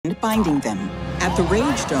binding them. At the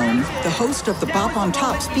Rage Dome, the host of the Bop on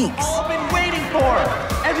Top speaks. All been waiting for!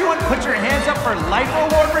 Everyone put your hands up for life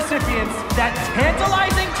reward recipients, that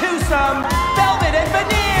tantalizing twosome, Velvet and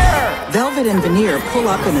Veneer! Velvet and Veneer pull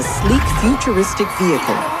up in a sleek, futuristic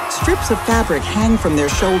vehicle. Strips of fabric hang from their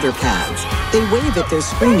shoulder pads. They wave at their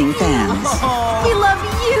screaming fans. We love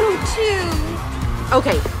you, too!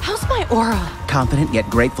 Okay, how's my aura? Confident yet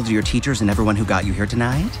grateful to your teachers and everyone who got you here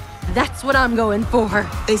tonight? That's what I'm going for.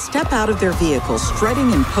 They step out of their vehicle,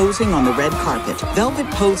 strutting and posing on the red carpet. Velvet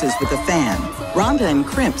poses with a fan. Rhonda and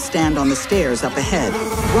Crimp stand on the stairs up ahead.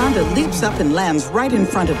 Rhonda leaps up and lands right in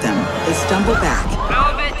front of them. They stumble back.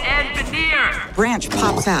 Velvet and Veneer! Branch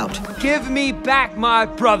pops out. Give me back my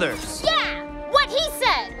brothers! Yeah! What he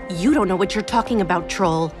said! You don't know what you're talking about,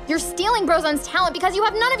 troll. You're stealing Brozon's talent because you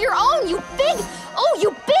have none of your own, you big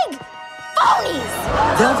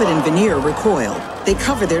phonies! Velvet and Veneer recoil. They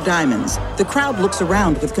cover their diamonds. The crowd looks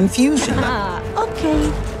around with confusion.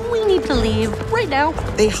 Okay. We need to leave right now.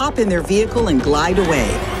 They hop in their vehicle and glide away.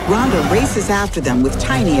 Rhonda races after them with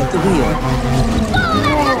Tiny at the wheel. Follow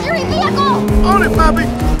that luxury vehicle! On it, Bobby!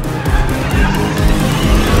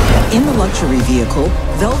 In the luxury vehicle,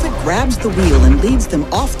 Velvet grabs the wheel and leads them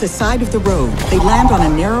off the side of the road. They land on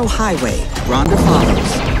a narrow highway. Rhonda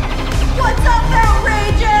follows. What's up,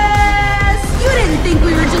 outrageous? You didn't think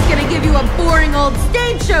we were just gonna give you a boring old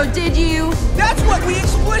stage show, did you? That's what we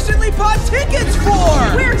explicitly bought tickets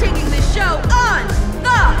for! We're taking this show on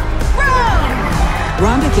the road!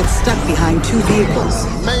 Rhonda gets stuck behind two vehicles.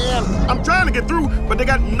 Man, I'm trying to get through, but they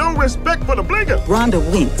got no respect for the blinker. Rhonda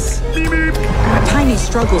winks. Beep, beep. Tiny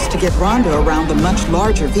struggles to get Rhonda around the much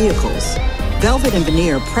larger vehicles. Velvet and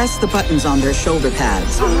Veneer press the buttons on their shoulder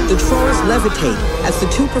pads. The trolls levitate as the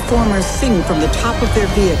two performers sing from the top of their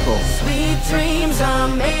vehicle. Sweet dreams are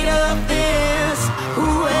made of this.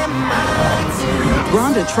 Who am I to?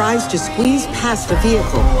 Rhonda tries to squeeze past the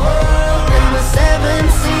vehicle. And the seven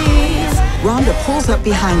seas. Rhonda pulls up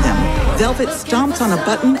behind them. Velvet stomps on a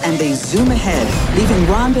button and they zoom ahead, leaving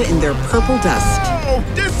Rhonda in their purple dust. Oh,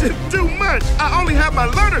 this is too much. I only have my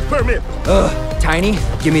learner's permit. Tiny,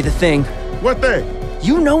 give me the thing. What thing?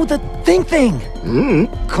 You know the thing!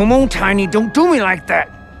 Come on, Tiny, don't do me like that!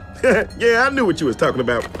 Yeah, I knew what you was talking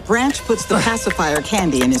about. Branch puts the pacifier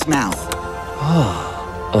candy in his mouth.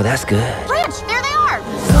 Oh, that's good. Branch, there they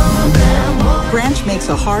are! Branch makes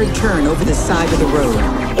a hard turn over the side of the road.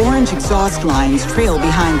 Orange exhaust lines trail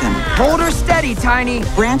behind them. Hold her steady, Tiny!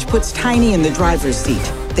 Branch puts Tiny in the driver's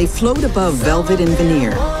seat. They float above Velvet and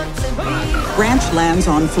Veneer. Branch lands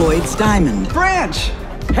on Floyd's diamond. Branch!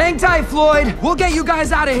 Hang tight, Floyd! We'll get you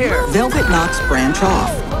guys out of here! Velvet knocks Branch off.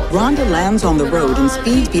 Rhonda lands on the road and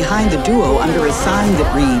speeds behind the duo under a sign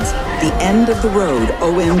that reads, "The end of the road,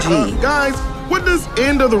 OMG." Guys, what does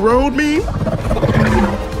end of the road mean?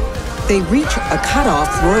 They reach a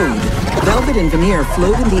cut-off road. Velvet and Veneer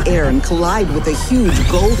float in the air and collide with a huge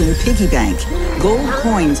golden piggy bank. Gold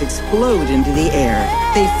coins explode into the air.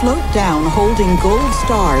 They float down holding gold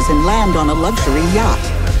stars and land on a luxury yacht.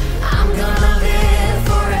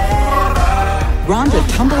 Rhonda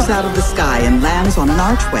tumbles out of the sky and lands on an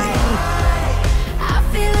archway.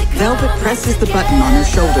 Velvet presses the button on her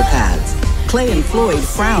shoulder pads. Clay and Floyd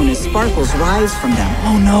frown as sparkles rise from them.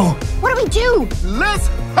 Oh no! What do we do? Let's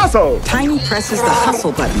hustle! Tiny presses the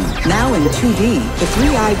hustle button. Now in 2D, the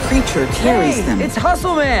three-eyed creature carries them. It's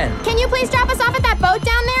Hustle Man! Can you please drop us off at that boat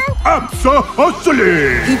down there?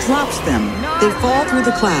 Abso-hustling! He drops them. They fall through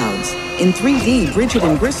the clouds. In 3D, Bridget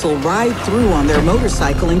and Gristle ride through on their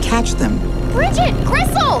motorcycle and catch them. Bridget!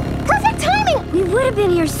 Gristle! Perfect timing! We would have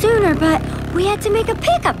been here sooner, but we had to make a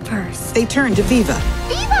pickup first. They turn to Viva.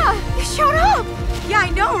 Viva! You showed up! Yeah, I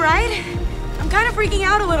know, right? I'm kind of freaking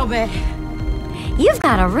out a little bit. You've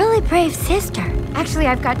got a really brave sister. Actually,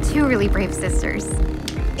 I've got two really brave sisters.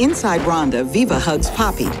 Inside Rhonda, Viva hugs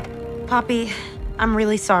Poppy. Poppy, I'm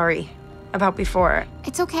really sorry about before.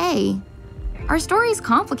 It's okay. Our story's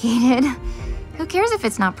complicated. Who cares if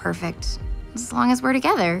it's not perfect? As long as we're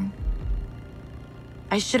together.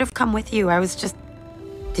 I should have come with you.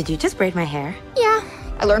 Did you just braid my hair? Yeah,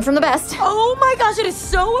 I learned from the best. Oh my gosh, it is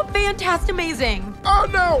so fantastic amazing. Oh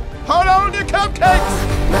no! Hold on, your cupcakes!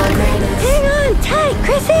 Hang on tight,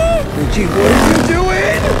 Chrissy! Gee, what are you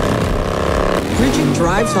doing? Bridget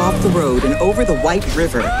drives off the road and over the White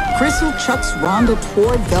River. Gristle chucks Rhonda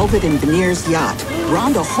toward Velvet and Veneer's yacht.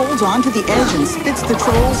 Rhonda holds onto the edge and spits the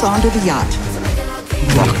trolls onto the yacht.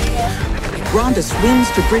 Rhonda swims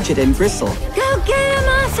to Bridget and Gristle. Go get 'em,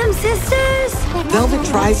 awesome sisters! Velvet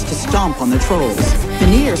tries to stomp on the trolls.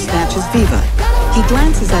 Veneer snatches Viva. He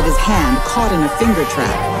glances at his hand caught in a finger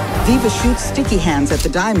trap. Viva shoots sticky hands at the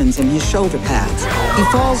diamonds in his shoulder pads. He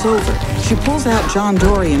falls over. She pulls out John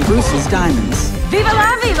Dory and Bruce's diamonds. Viva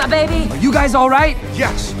la viva, baby! Are you guys all right?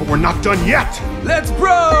 Yes, but we're not done yet. Let's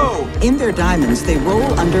bro! In their diamonds, they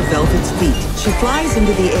roll under Velvet's feet. She flies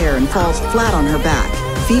into the air and falls flat on her back.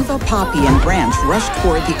 Viva, Poppy, and Branch rush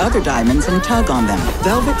toward the other diamonds and tug on them.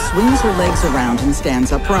 Velvet swings her legs around and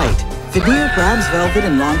stands upright. Veneer grabs Velvet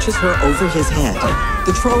and launches her over his head.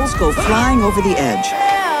 The trolls go flying over the edge.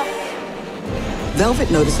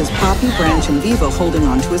 Velvet notices Poppy, Branch, and Viva holding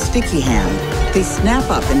onto a sticky hand. They snap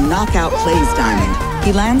up and knock out Clay's diamond.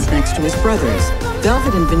 He lands next to his brothers.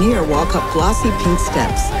 Velvet and Veneer walk up glossy pink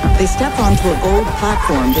steps. They step onto a gold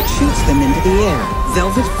platform that shoots them into the air.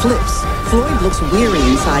 Velvet flips. Floyd looks weary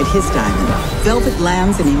inside his diamond. Velvet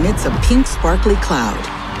lands and emits a pink sparkly cloud.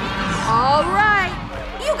 All right.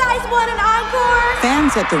 You guys want an encore?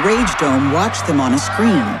 Fans at the Rage Dome watch them on a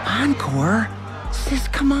screen. Encore? Sis,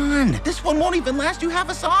 come on. This one won't even last. You have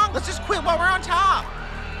a song? Let's just quit while we're on top.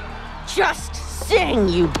 Just sing,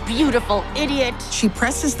 you beautiful idiot! She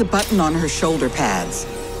presses the button on her shoulder pads.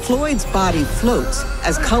 Floyd's body floats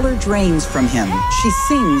as color drains from him. She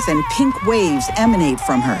sings and pink waves emanate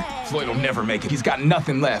from her. Floyd will never make it. He's got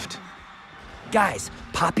nothing left. Guys,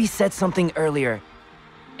 Poppy said something earlier,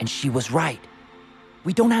 and she was right.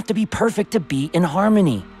 We don't have to be perfect to be in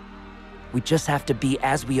harmony. We just have to be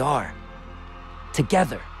as we are.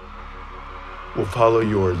 Together. We'll follow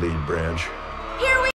your lead, Branch.